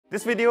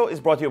This video is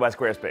brought to you by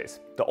Squarespace,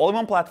 the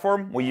all-in-one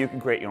platform where you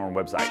can create your own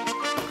website.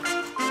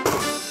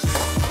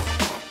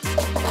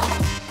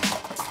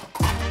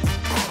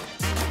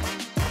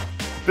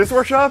 This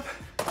workshop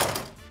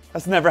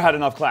has never had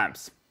enough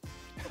clamps.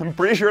 I'm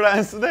pretty sure that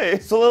ends today.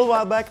 So a little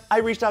while back, I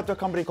reached out to a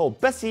company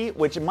called Bessey,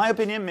 which in my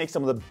opinion makes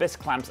some of the best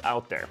clamps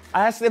out there.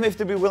 I asked them if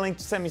they'd be willing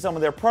to send me some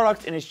of their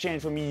products in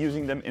exchange for me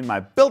using them in my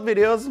build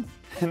videos,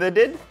 and they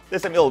did. They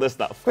sent me all this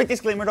stuff. Quick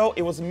disclaimer though,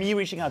 it was me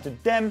reaching out to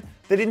them.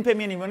 They didn't pay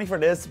me any money for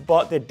this,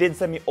 but they did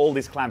send me all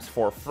these clamps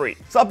for free.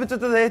 So up until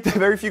today, the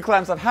very few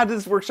clamps I've had in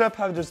this workshop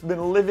have just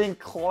been living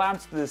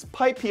clamps to this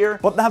pipe here,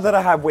 but now that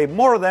I have way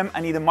more of them,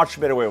 I need a much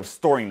better way of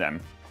storing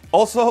them.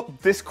 Also,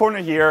 this corner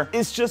here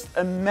is just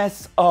a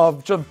mess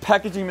of just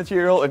packaging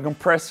material, a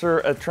compressor,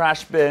 a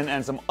trash bin,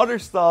 and some other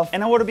stuff.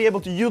 And I want to be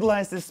able to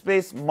utilize this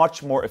space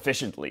much more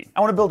efficiently. I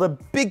want to build a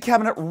big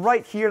cabinet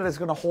right here that's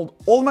going to hold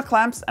all my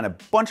clamps and a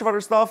bunch of other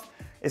stuff.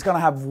 It's going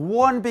to have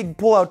one big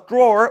pull-out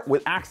drawer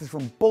with access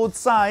from both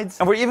sides.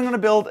 And we're even going to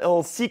build a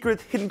little secret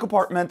hidden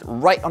compartment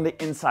right on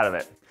the inside of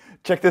it.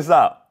 Check this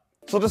out.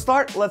 So to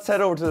start, let's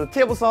head over to the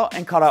table saw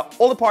and cut out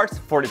all the parts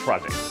for this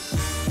project.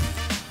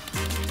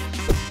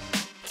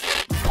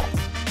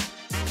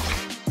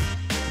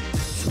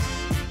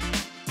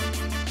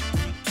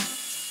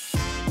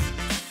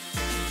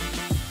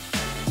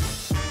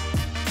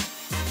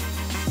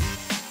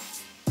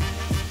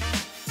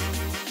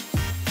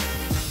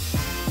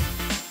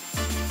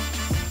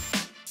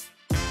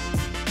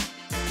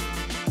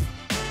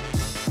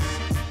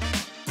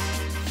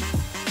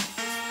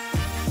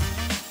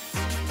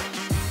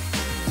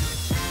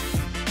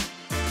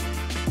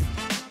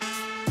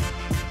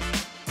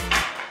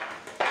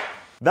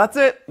 That's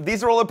it,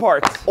 these are all the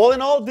parts. All in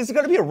all, this is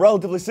gonna be a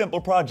relatively simple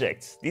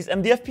project. These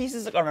MDF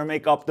pieces are gonna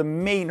make up the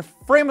main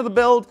frame of the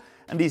build,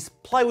 and these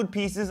plywood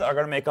pieces are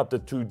gonna make up the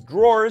two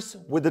drawers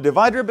with the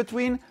divider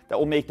between that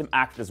will make them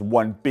act as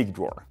one big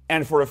drawer.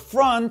 And for the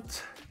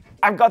front,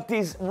 I've got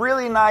these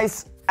really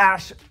nice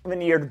ash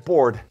veneered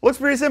board. Looks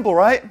pretty simple,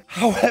 right?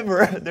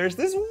 However, there's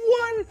this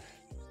one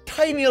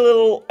tiny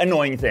little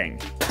annoying thing.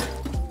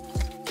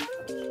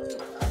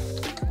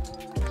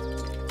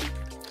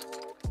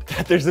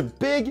 There's a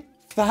big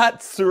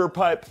fat sewer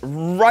pipe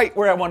right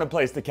where I want to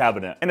place the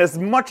cabinet. And as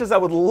much as I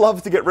would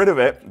love to get rid of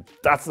it,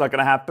 that's not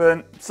gonna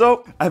happen.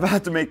 So I've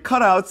had to make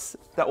cutouts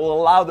that will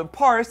allow the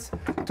parts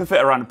to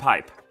fit around the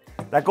pipe.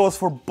 That goes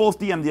for both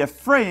the MDF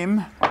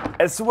frame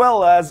as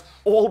well as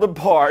all the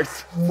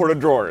parts for the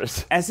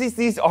drawers. And since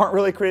these aren't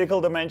really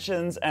critical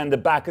dimensions and the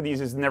back of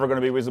these is never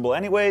gonna be visible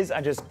anyways,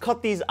 I just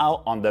cut these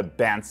out on the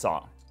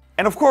bandsaw.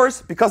 And of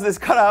course, because it's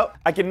cut out,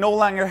 I can no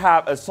longer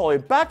have a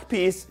solid back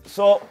piece,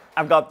 so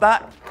I've got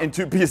that in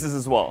two pieces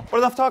as well. But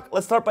enough talk,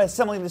 let's start by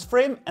assembling this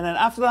frame, and then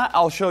after that,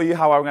 I'll show you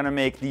how I'm gonna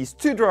make these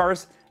two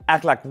drawers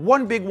act like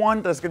one big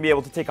one that's gonna be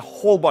able to take a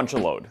whole bunch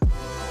of load.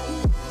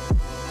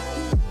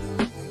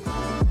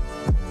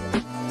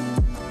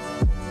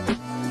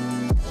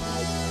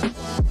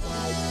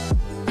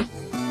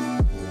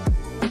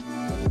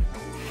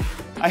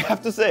 I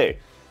have to say,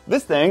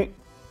 this thing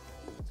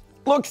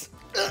looks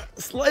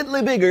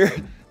slightly bigger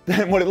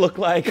than what it looked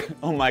like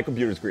on my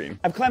computer screen.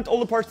 I've clamped all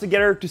the parts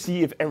together to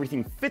see if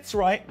everything fits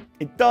right.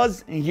 It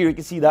does, and here you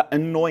can see that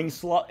annoying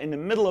slot in the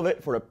middle of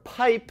it for the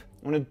pipe.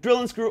 I'm gonna drill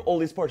and screw all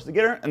these parts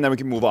together, and then we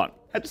can move on. I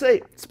have to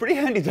say, it's pretty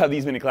handy to have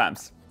these mini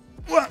clamps.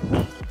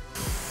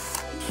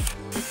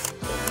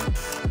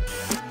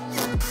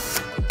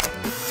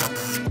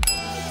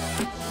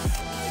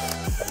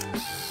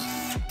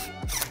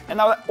 And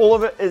now that all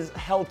of it is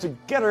held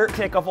together,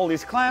 take off all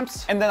these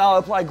clamps, and then I'll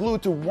apply glue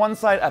to one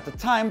side at a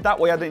time. That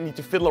way I don't need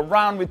to fiddle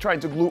around with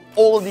trying to glue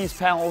all of these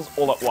panels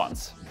all at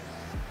once.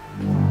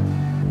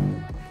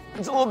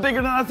 It's a little bigger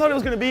than I thought it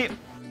was gonna be.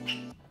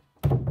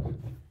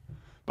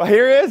 But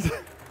here it is.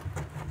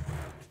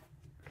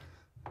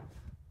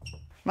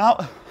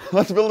 Now,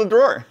 let's build a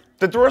drawer.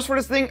 The drawers for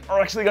this thing are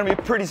actually gonna be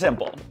pretty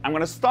simple. I'm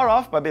gonna start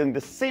off by building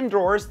the same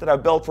drawers that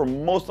I've built for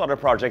most other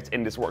projects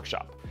in this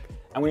workshop.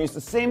 I'm gonna use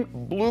the same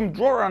Bloom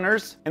drawer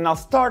runners, and I'll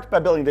start by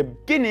building the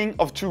beginning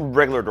of two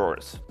regular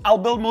drawers. I'll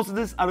build most of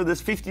this out of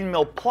this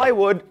 15mm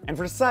plywood, and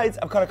for the sides,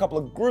 I've cut a couple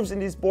of grooves in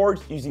these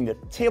boards using the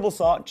table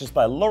saw just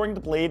by lowering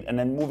the blade and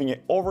then moving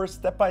it over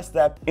step by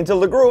step until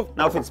the groove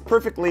now fits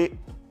perfectly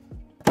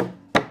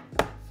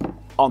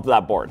onto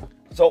that board.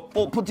 So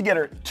we'll put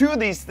together two of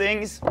these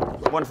things,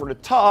 one for the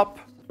top,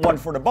 one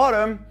for the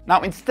bottom.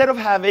 Now, instead of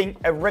having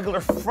a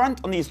regular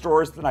front on these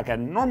drawers like I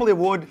normally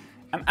would,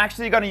 I'm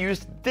actually gonna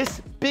use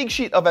this big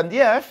sheet of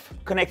MDF,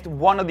 connect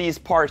one of these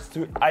parts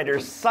to either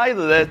side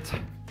of it,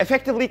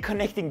 effectively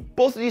connecting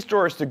both of these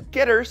drawers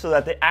together so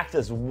that they act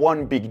as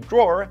one big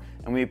drawer.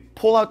 And when we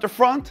pull out the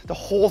front, the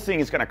whole thing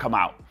is gonna come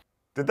out.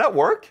 Did that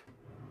work?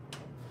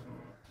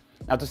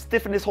 Now to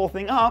stiffen this whole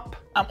thing up,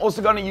 I'm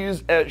also gonna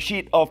use a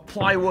sheet of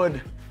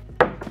plywood,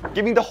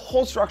 giving the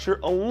whole structure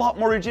a lot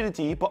more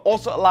rigidity, but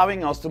also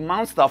allowing us to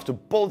mount stuff to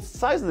both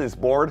sides of this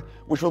board,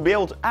 which we'll be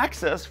able to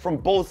access from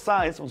both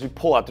sides once we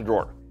pull out the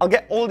drawer. I'll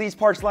get all these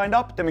parts lined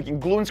up, then we can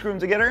glue and screw them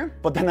together.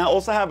 But then I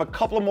also have a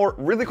couple of more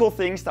really cool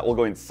things that will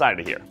go inside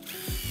of here.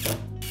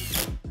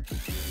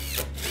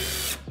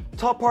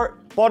 Top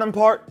part, bottom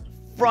part,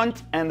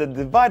 front, and the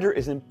divider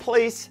is in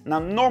place. Now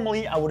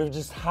normally I would have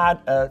just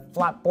had a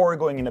flat board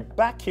going in the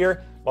back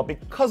here, but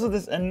because of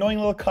this annoying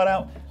little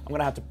cutout, I'm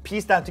gonna have to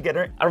piece that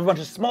together out of a bunch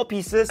of small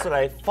pieces so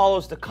that it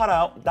follows the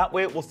cutout. That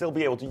way we'll still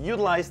be able to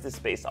utilize this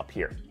space up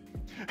here.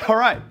 All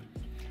right,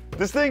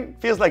 this thing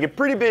feels like a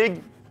pretty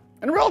big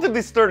and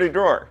relatively sturdy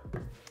drawer.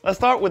 Let's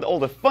start with all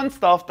the fun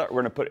stuff that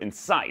we're gonna put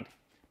inside.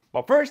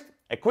 But first,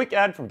 a quick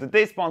ad from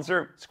today's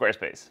sponsor,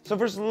 Squarespace. So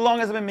for as long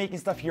as I've been making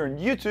stuff here on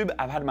YouTube,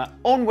 I've had my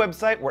own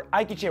website where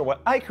I can share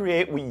what I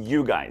create with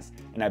you guys.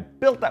 And I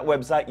built that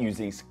website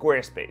using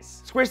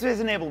Squarespace. Squarespace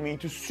enabled me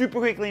to super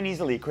quickly and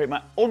easily create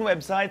my own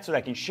website so that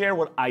I can share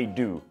what I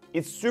do.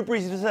 It's super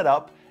easy to set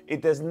up.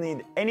 It doesn't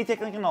need any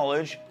technical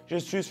knowledge.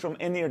 Just choose from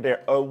any of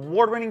their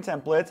award-winning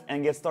templates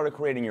and get started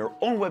creating your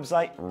own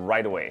website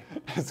right away.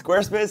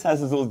 Squarespace has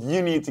the tools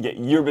you need to get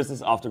your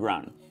business off the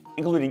ground,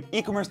 including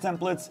e-commerce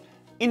templates,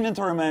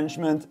 inventory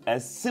management, a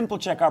simple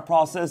checkout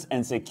process,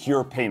 and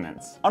secure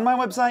payments. On my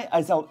website,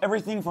 I sell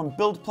everything from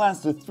build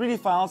plans to 3D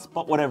files,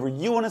 but whatever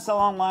you want to sell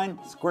online,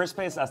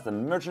 Squarespace has the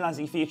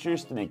merchandising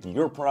features to make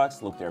your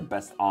products look their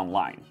best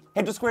online.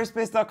 Head to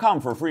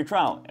squarespace.com for a free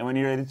trial, and when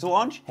you're ready to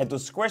launch, head to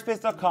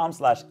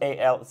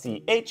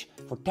squarespace.com/ALCH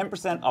for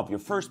 10% off your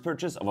first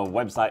purchase of a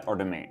website or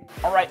domain.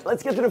 All right,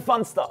 let's get to the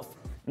fun stuff.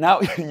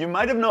 Now, you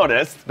might have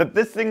noticed that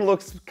this thing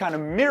looks kind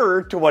of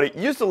mirrored to what it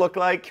used to look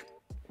like.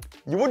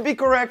 You would be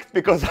correct,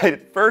 because I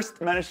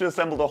first managed to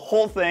assemble the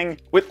whole thing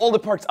with all the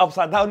parts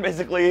upside down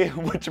basically,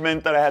 which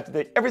meant that I had to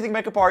take everything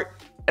back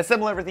apart,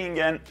 assemble everything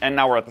again, and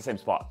now we're at the same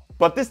spot.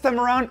 But this time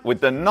around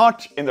with the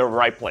notch in the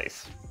right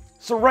place.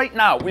 So right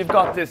now we've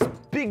got this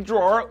big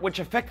drawer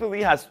which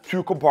effectively has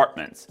two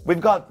compartments.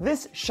 We've got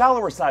this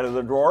shallower side of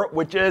the drawer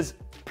which is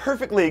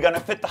perfectly gonna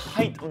fit the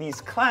height of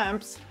these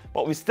clamps,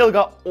 but we still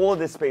got all of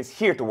this space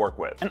here to work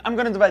with. And I'm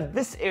gonna divide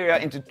this area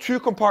into two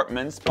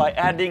compartments by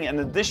adding an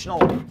additional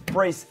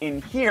brace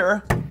in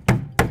here.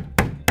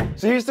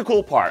 So here's the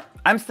cool part.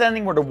 I'm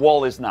standing where the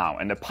wall is now,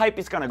 and the pipe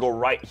is gonna go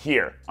right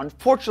here.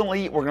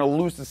 Unfortunately, we're gonna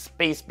lose the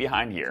space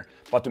behind here.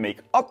 But to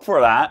make up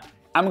for that,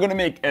 I'm gonna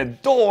make a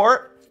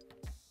door,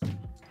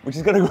 which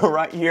is gonna go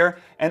right here.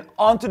 And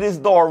onto this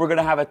door, we're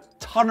gonna have a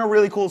ton of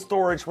really cool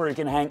storage where you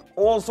can hang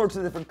all sorts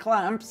of different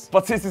clamps.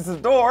 But since it's a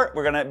door,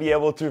 we're gonna be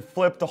able to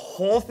flip the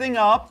whole thing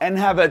up and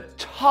have a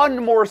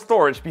ton more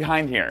storage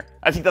behind here.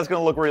 I think that's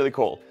gonna look really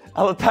cool.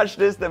 I'll attach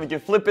this, then we can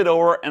flip it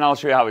over and I'll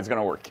show you how it's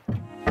gonna work.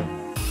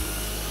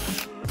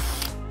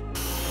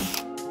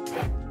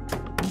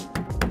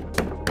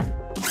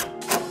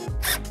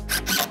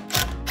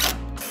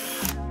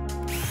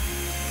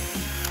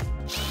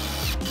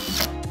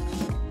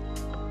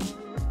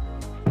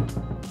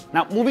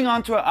 Now, moving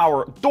on to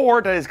our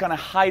door that is gonna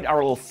hide our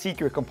little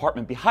secret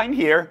compartment behind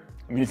here.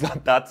 I mean, it's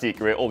not that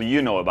secret, only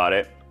you know about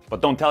it,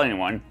 but don't tell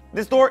anyone.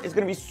 This door is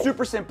gonna be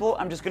super simple.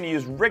 I'm just gonna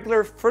use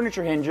regular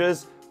furniture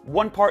hinges.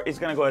 One part is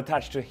gonna go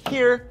attached to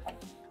here.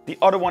 The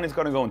other one is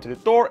gonna go into the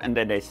door, and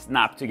then they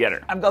snap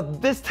together. I've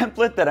got this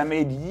template that I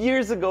made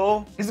years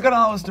ago. This is gonna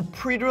allow us to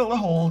pre-drill the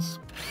holes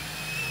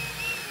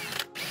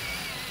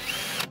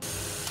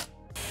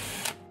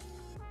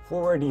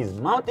for where these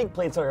mounting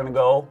plates are gonna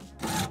go.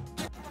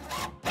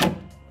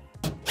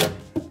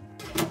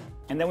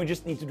 And then we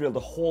just need to drill the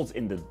holes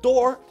in the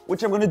door,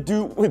 which I'm gonna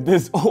do with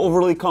this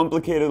overly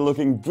complicated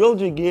looking drill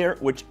jig here,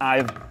 which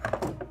I've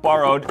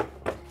borrowed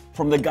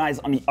from the guys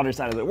on the other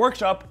side of the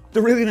workshop.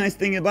 The really nice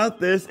thing about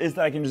this is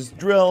that I can just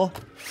drill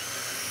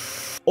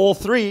all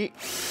three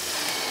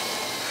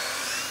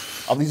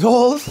of these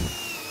holes.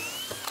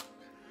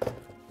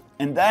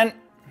 And then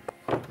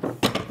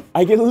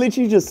I can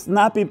literally just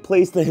snappy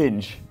place the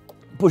hinge,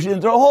 push it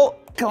into a hole,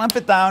 clamp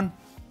it down,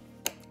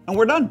 and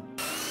we're done.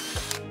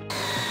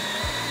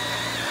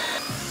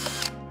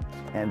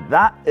 And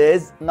that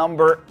is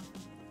number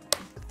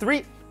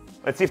 3.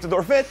 Let's see if the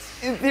door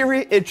fits. In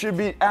theory, it should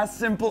be as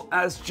simple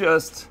as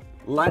just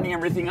lining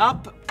everything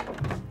up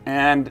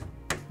and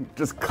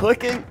just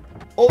clicking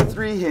all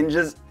 3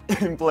 hinges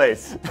in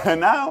place.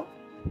 And now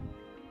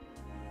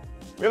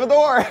we have a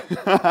door.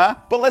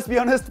 But let's be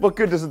honest, what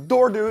good does a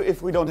door do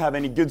if we don't have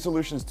any good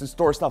solutions to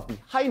store stuff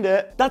behind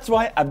it? That's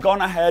why I've gone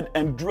ahead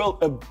and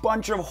drilled a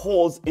bunch of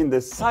holes in the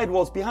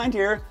sidewalls behind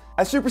here.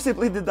 I super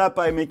simply did that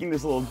by making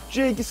this little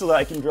jig so that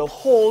I can drill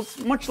holes,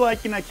 much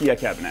like an IKEA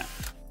cabinet.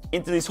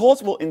 Into these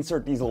holes, we'll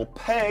insert these little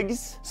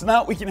pegs. So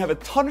now we can have a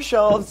ton of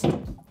shelves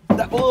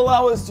that will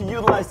allow us to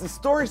utilize the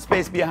storage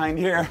space behind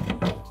here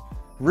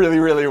really,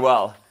 really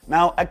well.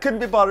 Now, I couldn't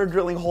be bothered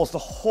drilling holes the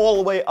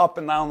whole way up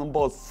and down on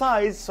both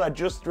sides, so I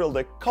just drilled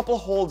a couple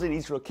holes in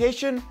each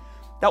location.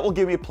 That will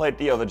give me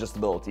plenty of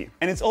adjustability.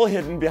 And it's all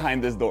hidden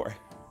behind this door.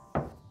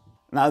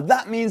 Now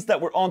that means that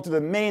we're on to the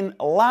main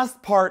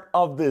last part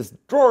of this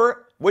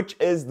drawer, which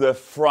is the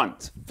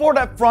front. For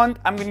that front,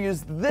 I'm gonna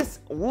use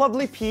this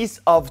lovely piece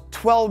of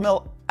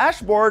 12mm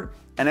ash board.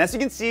 And as you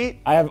can see,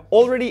 I have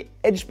already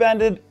edge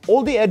banded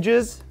all the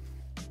edges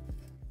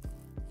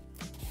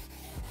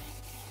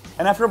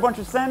And after a bunch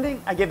of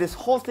sanding, I gave this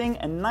whole thing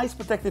a nice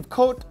protective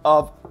coat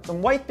of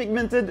some white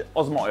pigmented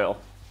Osmo oil.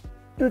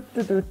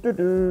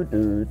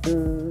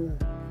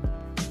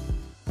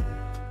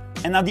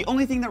 And now the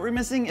only thing that we're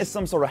missing is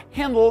some sort of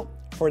handle.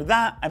 For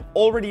that, I've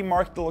already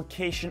marked the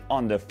location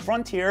on the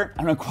front here,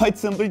 and I'm quite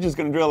simply just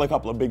gonna drill a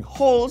couple of big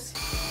holes.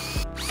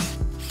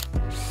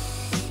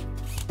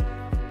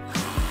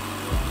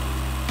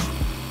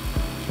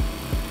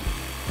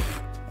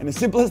 And as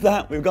simple as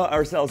that, we've got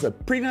ourselves a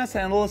pretty nice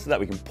handle so that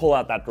we can pull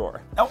out that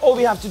drawer. Now all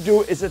we have to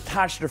do is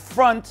attach the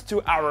front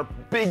to our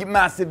big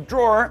massive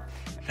drawer.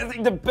 I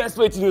think the best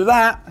way to do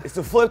that is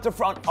to flip the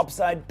front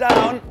upside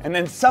down and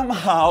then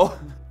somehow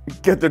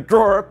get the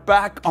drawer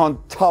back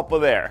on top of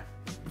there.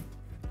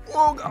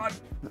 Oh God.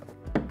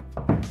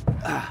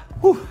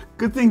 Whew,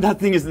 good thing that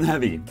thing isn't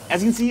heavy.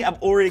 As you can see, I've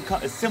already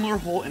cut a similar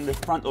hole in the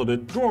front of the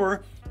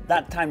drawer,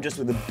 that time just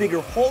with a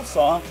bigger hole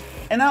saw.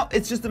 And now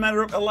it's just a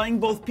matter of aligning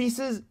both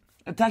pieces,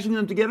 attaching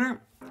them together,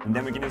 and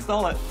then we can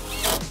install it.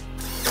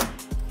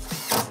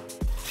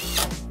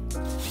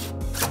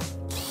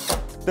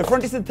 The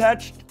front is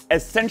attached.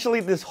 Essentially,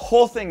 this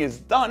whole thing is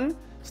done.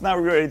 So now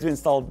we're ready to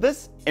install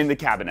this in the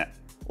cabinet.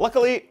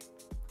 Luckily,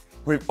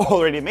 we've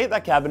already made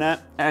that cabinet.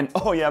 And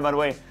oh yeah, by the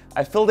way,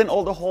 I filled in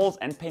all the holes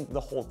and painted the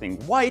whole thing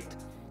white.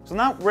 So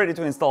now we're ready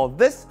to install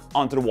this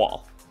onto the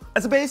wall.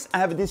 As a base, I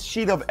have this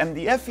sheet of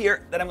MDF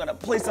here that I'm gonna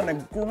place on the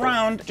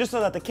ground just so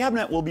that the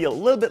cabinet will be a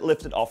little bit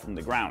lifted off from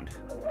the ground.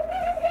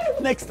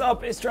 Next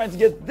up is trying to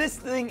get this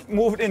thing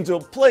moved into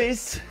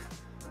place.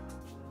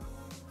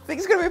 I think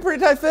it's gonna be a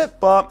pretty tight fit,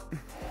 but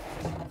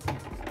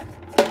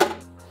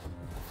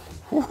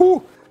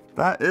woohoo,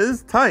 that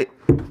is tight.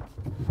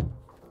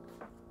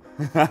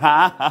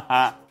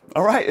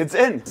 All right, it's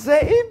in.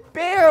 Say it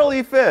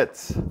barely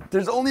fits.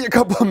 There's only a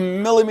couple of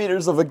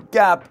millimeters of a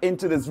gap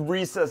into this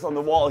recess on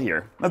the wall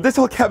here. Now this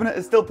whole cabinet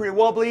is still pretty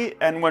wobbly,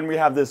 and when we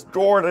have this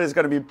drawer that is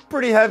gonna be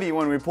pretty heavy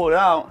when we pull it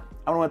out,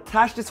 I wanna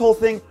attach this whole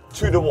thing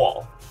to the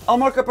wall. I'll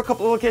mark up a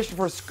couple of locations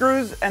for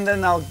screws, and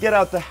then I'll get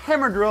out the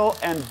hammer drill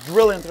and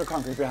drill into the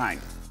concrete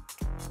behind.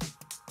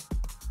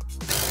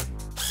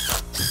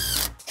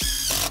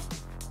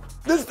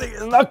 This thing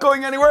is not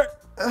going anywhere.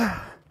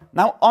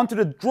 Now onto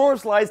the drawer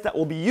slides that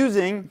we'll be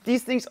using.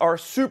 These things are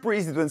super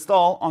easy to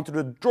install. Onto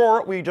the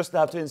drawer, we just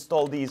have to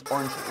install these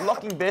orange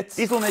locking bits.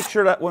 These will make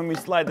sure that when we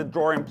slide the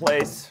drawer in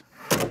place,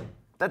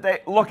 that they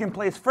lock in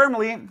place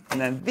firmly, and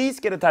then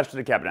these get attached to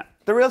the cabinet.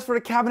 The rails for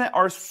the cabinet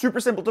are super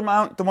simple to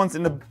mount. The ones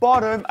in the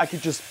bottom, I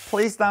could just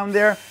place down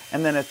there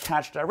and then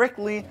attach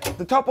directly.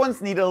 The top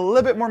ones need a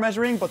little bit more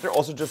measuring, but they're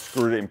also just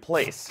screwed in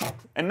place.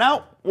 And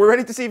now we're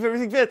ready to see if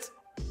everything fits.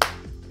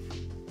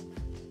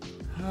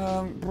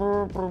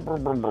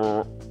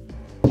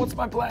 What's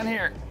my plan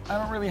here? I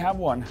don't really have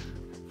one.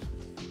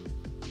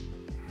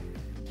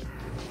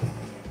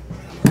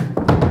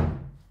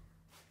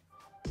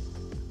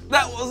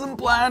 That wasn't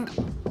planned.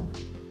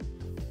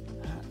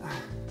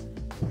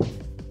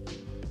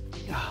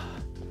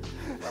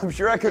 I'm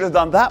sure I could have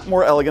done that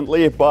more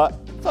elegantly, but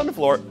it's on the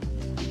floor.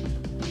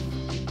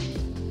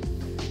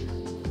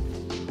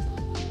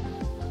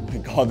 Oh my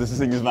God, this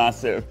thing is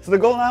massive. So the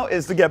goal now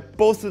is to get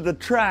both of the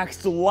tracks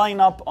to line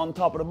up on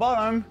top of the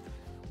bottom.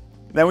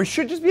 Then we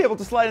should just be able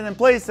to slide it in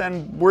place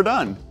and we're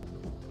done.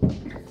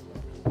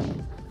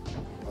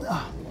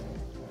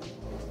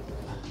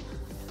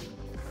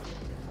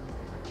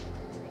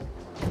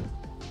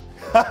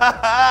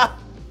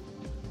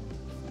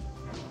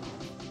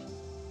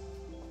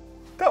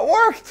 That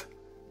worked!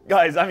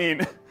 Guys, I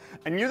mean,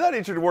 I knew that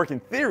it should work in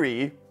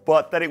theory,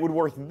 but that it would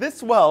work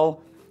this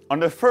well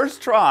on the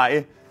first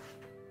try,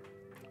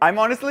 I'm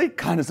honestly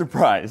kind of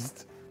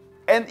surprised.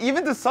 And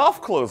even the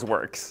soft close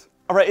works.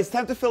 All right, it's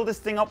time to fill this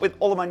thing up with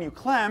all of my new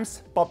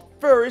clamps, but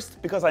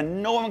first, because I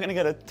know I'm gonna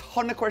get a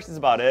ton of questions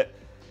about it,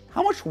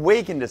 how much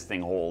weight can this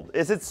thing hold?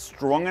 Is it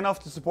strong enough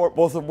to support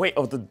both the weight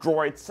of the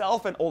drawer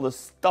itself and all the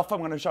stuff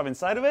I'm gonna shove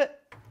inside of it?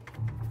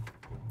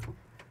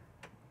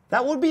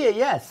 That would be a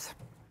yes.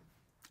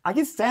 I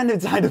can stand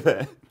inside of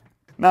it.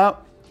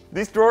 Now,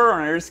 these drawer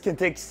runners can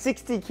take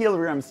 60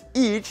 kilograms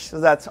each, so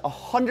that's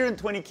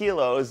 120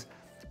 kilos.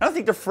 I don't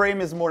think the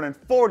frame is more than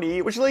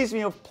 40, which leaves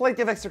me with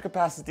plenty of extra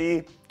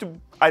capacity to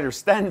either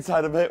stand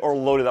inside of it or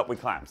load it up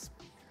with clamps.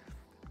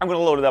 I'm gonna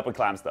load it up with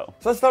clamps though.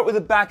 So let's start with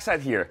the back side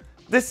here.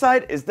 This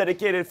side is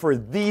dedicated for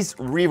these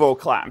Revo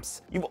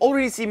clamps. You've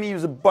already seen me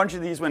use a bunch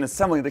of these when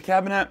assembling the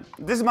cabinet.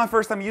 This is my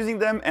first time using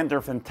them and they're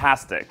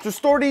fantastic. To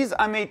store these,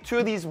 I made 2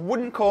 of these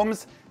wooden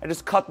combs. I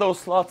just cut those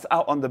slots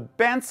out on the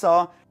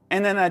bandsaw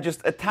and then I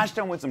just attached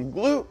them with some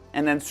glue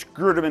and then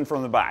screwed them in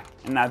from the back.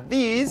 And now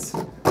these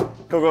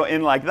go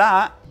in like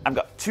that. I've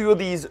got 2 of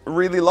these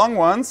really long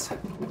ones.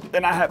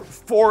 Then I have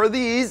 4 of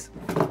these.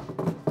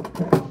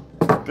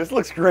 This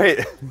looks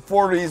great.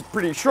 4 of these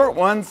pretty short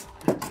ones.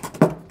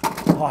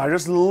 Oh, I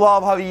just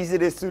love how easy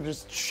it is to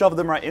just shove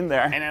them right in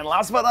there. And then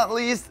last but not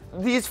least,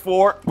 these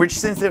 4, which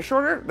since they're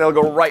shorter, they'll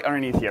go right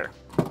underneath here.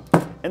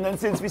 And then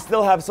since we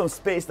still have some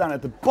space down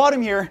at the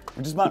bottom here,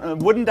 I'm just mounting a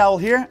wooden dowel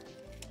here.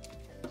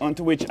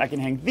 onto which I can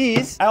hang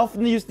these. I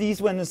often use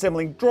these when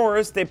assembling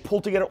drawers. They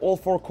pull together all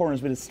 4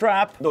 corners with a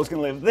strap. Those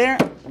can live there.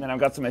 And then I've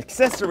got some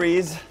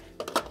accessories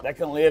that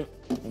can live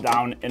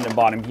down in the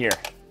bottom here.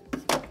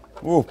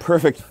 Ooh,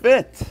 perfect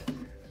fit.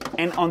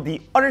 And on the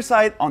other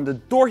side, on the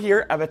door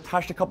here, I've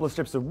attached a couple of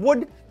strips of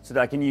wood so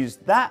that I can use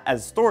that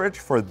as storage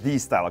for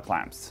these style of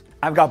clamps.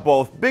 I've got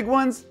both big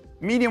ones,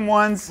 medium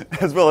ones,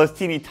 as well as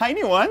teeny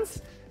tiny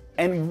ones.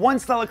 And one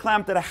style of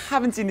clamp that I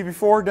haven't seen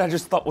before that I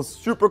just thought was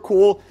super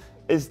cool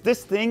is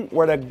this thing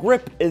where the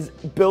grip is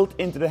built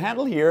into the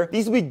handle here.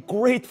 These will be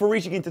great for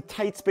reaching into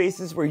tight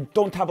spaces where you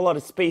don't have a lot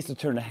of space to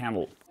turn the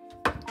handle.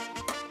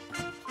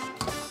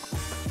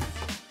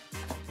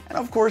 And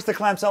of course, the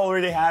clamps I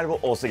already had will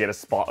also get a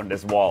spot on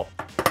this wall.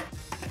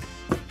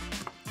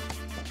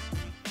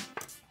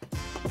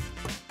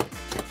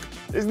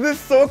 Isn't this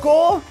so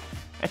cool?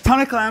 A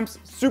ton of clamps,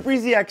 super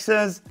easy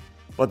access,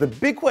 but the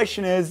big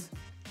question is,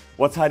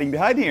 what's hiding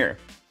behind here?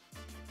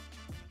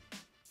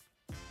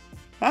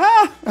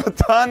 Ah, a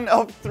ton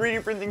of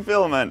 3D printing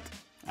filament.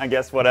 I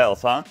guess what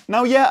else, huh?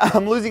 Now yeah,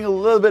 I'm losing a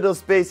little bit of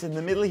space in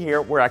the middle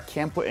here where I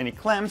can't put any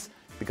clamps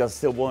because I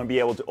still won't be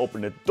able to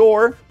open the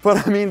door.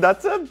 But I mean,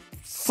 that's a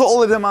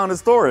solid amount of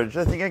storage.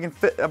 I think I can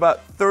fit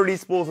about 30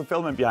 spools of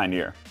filament behind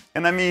here.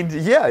 And I mean,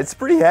 yeah, it's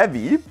pretty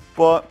heavy,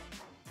 but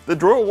the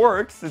drawer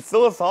works. It's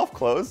still a soft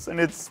close and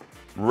it's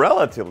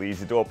relatively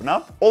easy to open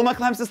up. All my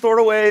clamps are stored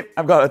away.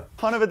 I've got a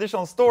ton of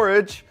additional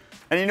storage.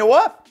 And you know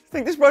what? I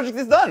think this project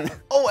is done.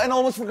 Oh, and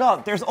almost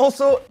forgot. There's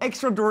also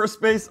extra drawer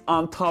space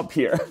on top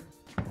here.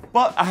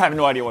 But I have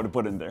no idea what to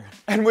put in there.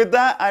 And with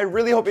that, I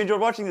really hope you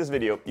enjoyed watching this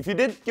video. If you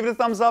did, give it a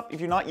thumbs up. If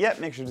you're not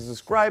yet, make sure to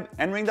subscribe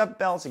and ring that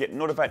bell so you get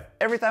notified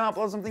every time I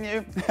upload something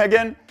new.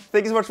 Again,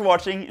 thank you so much for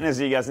watching, and I'll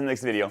see you guys in the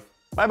next video.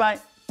 Bye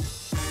bye.